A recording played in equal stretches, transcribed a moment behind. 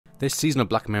This season of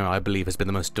Black Mirror, I believe, has been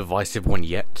the most divisive one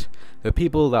yet. There are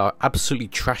people that are absolutely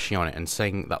trashing on it and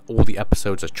saying that all the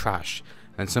episodes are trash,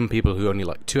 and some people who only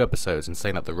like 2 episodes and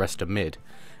saying that the rest are mid.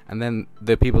 And then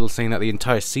there are people saying that the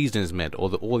entire season is mid, or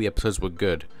that all the episodes were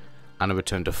good and a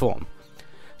return to form.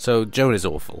 So Joan is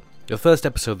awful. The first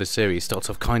episode of this series starts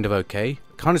off kind of okay,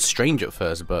 kind of strange at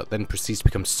first, but then proceeds to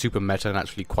become super meta and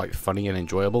actually quite funny and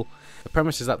enjoyable. The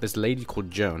premise is that this lady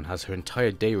called Joan has her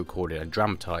entire day recorded and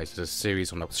dramatised as a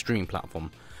series on a streaming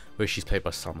platform where she's played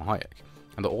by Salma Hayek,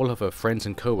 and that all of her friends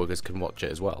and co-workers can watch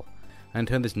it as well. And in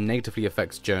turn this negatively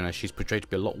affects Joan as she's portrayed to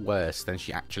be a lot worse than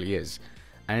she actually is,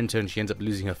 and in turn she ends up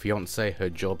losing her fiancé, her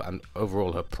job, and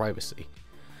overall her privacy.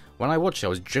 When I watched it, I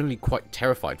was generally quite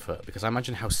terrified for her, because I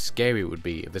imagine how scary it would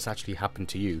be if this actually happened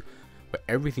to you, where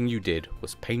everything you did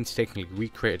was painstakingly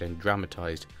recreated and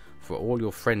dramatised for all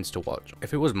your friends to watch.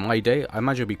 If it was my day, I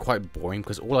imagine it would be quite boring,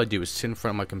 because all I do is sit in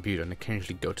front of my computer and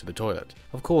occasionally go to the toilet.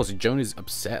 Of course, Joan is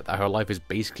upset that her life is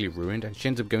basically ruined, and she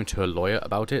ends up going to her lawyer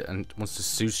about it and wants to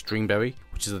sue Streamberry,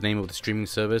 which is the name of the streaming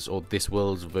service, or this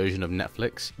world's version of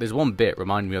Netflix. There's one bit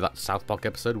reminding me of that South Park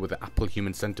episode with the Apple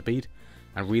human centipede,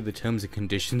 and read the terms and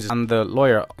conditions, and the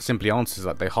lawyer simply answers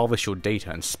that they harvest your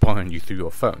data and spy on you through your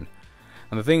phone.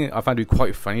 And the thing I find to be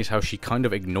quite funny is how she kind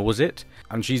of ignores it,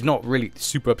 and she's not really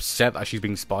super upset that she's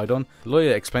being spied on. The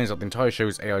lawyer explains that the entire show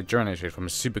is AI generated from a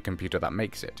supercomputer that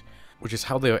makes it, which is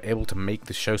how they are able to make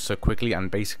the show so quickly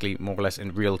and basically more or less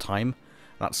in real time.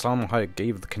 That Salma Hayek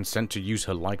gave the consent to use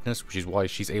her likeness, which is why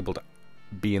she's able to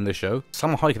be in the show.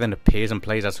 Salma Hayek then appears and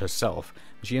plays as herself,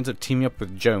 and she ends up teaming up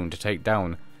with Joan to take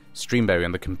down Streamberry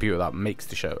and the computer that makes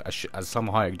the show, as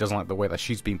Salma Hayek doesn't like the way that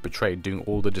she's being portrayed doing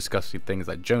all the disgusting things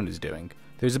that Joan is doing.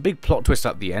 There's a big plot twist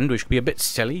at the end which could be a bit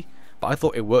silly, but I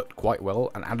thought it worked quite well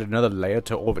and added another layer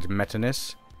to all of its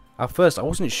meta-ness. At first I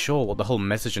wasn't sure what the whole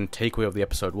message and takeaway of the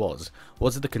episode was.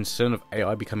 Was it the concern of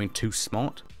AI becoming too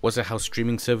smart? Was it how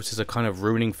streaming services are kind of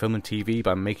ruining film and TV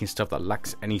by making stuff that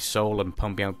lacks any soul and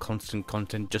pumping out constant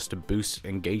content just to boost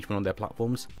engagement on their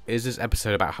platforms? Is this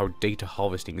episode about how data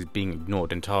harvesting is being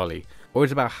ignored entirely? Or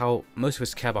is it about how most of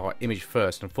us care about our image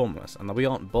first and foremost, and that we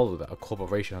aren't bothered that a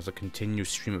corporation has a continuous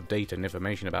stream of data and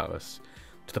information about us,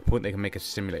 to the point they can make a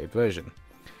simulated version?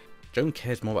 Joan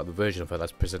cares more about the version of her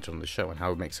that's presented on the show and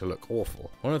how it makes her look awful.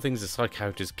 One of the things the side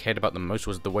characters cared about the most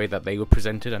was the way that they were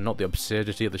presented and not the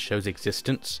absurdity of the show's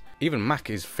existence. Even Mac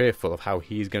is fearful of how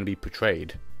he is going to be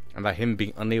portrayed, and that him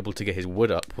being unable to get his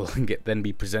wood up will then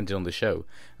be presented on the show,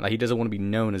 and that he doesn't want to be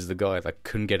known as the guy that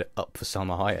couldn't get it up for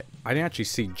Salma Hayek. I didn't actually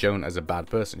see Joan as a bad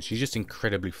person, she's just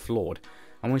incredibly flawed.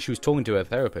 And when she was talking to her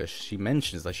therapist, she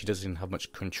mentions that she doesn't have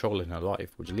much control in her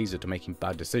life, which leads her to making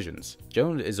bad decisions.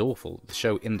 Joan is awful.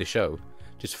 In the show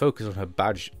just focus on her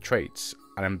bad traits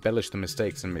and embellish the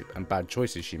mistakes and bad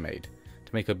choices she made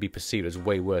to make her be perceived as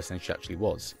way worse than she actually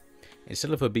was.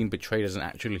 Instead of her being portrayed as an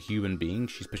actual human being,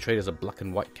 she's portrayed as a black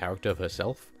and white character of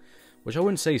herself, which I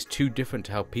wouldn't say is too different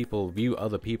to how people view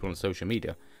other people on social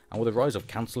media. And with the rise of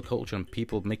cancel culture and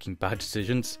people making bad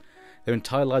decisions, their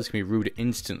entire lives can be ruined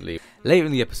instantly. Later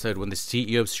in the episode, when the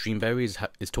CEO of Streamberry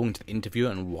is talking to the interviewer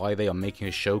and why they are making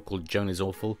a show called Joan is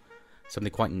Awful,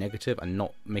 something quite negative, and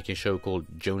not making a show called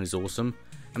Joan is Awesome,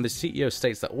 and the CEO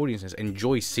states that audiences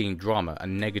enjoy seeing drama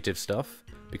and negative stuff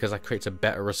because that creates a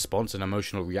better response and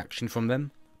emotional reaction from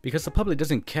them. Because the public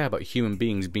doesn't care about human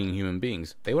beings being human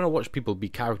beings. They want to watch people be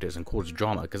characters and cause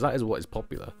drama, because that is what is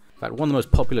popular. In fact, one of the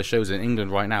most popular shows in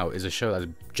England right now is a show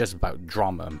that's just about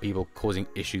drama and people causing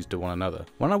issues to one another.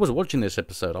 When I was watching this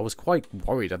episode, I was quite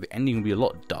worried that the ending would be a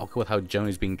lot darker with how Joan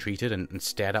is being treated and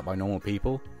stared at by normal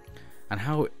people, and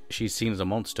how she's seen as a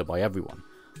monster by everyone.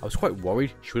 I was quite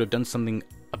worried she would have done something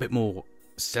a bit more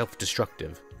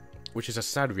self-destructive, which is a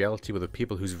sad reality with the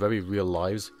people whose very real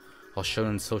lives are shown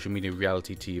on social media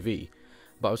reality TV,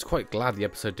 but I was quite glad the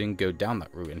episode didn't go down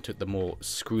that route and took the more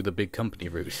screw the big company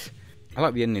route. I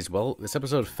like the ending as well. This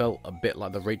episode felt a bit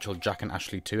like the Rachel, Jack and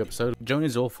Ashley 2 episode. Joan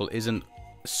is Awful isn't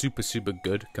super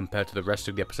good compared to the rest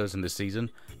of the episodes in this season.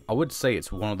 I would say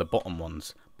it's one of the bottom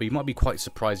ones, but you might be quite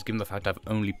surprised given the fact I've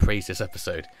only praised this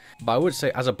episode. But I would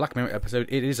say as a Black Mirror episode,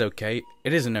 it is okay.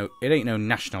 It ain't no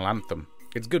national anthem.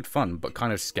 It's good fun, but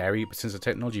kind of scary, but since the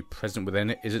technology present within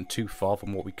it isn't too far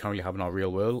from what we currently have in our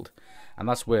real world, and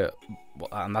that's what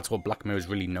Black Mirror is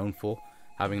really known for,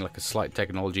 having like a slight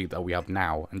technology that we have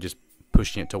now and just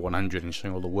pushing it to 100 and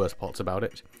showing all the worst parts about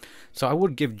it. So I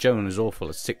would give Joan is Awful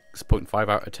a 6.5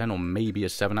 out of 10 or maybe a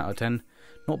 7 out of 10.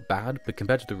 Not bad, but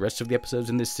compared to the rest of the episodes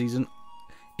in this season,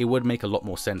 it would make a lot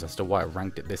more sense as to why I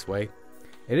ranked it this way.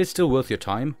 It is still worth your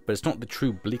time, but it's not the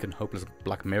true bleak and hopeless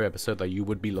Black Mirror episode that you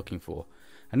would be looking for.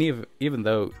 And even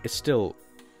though it's still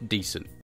decent.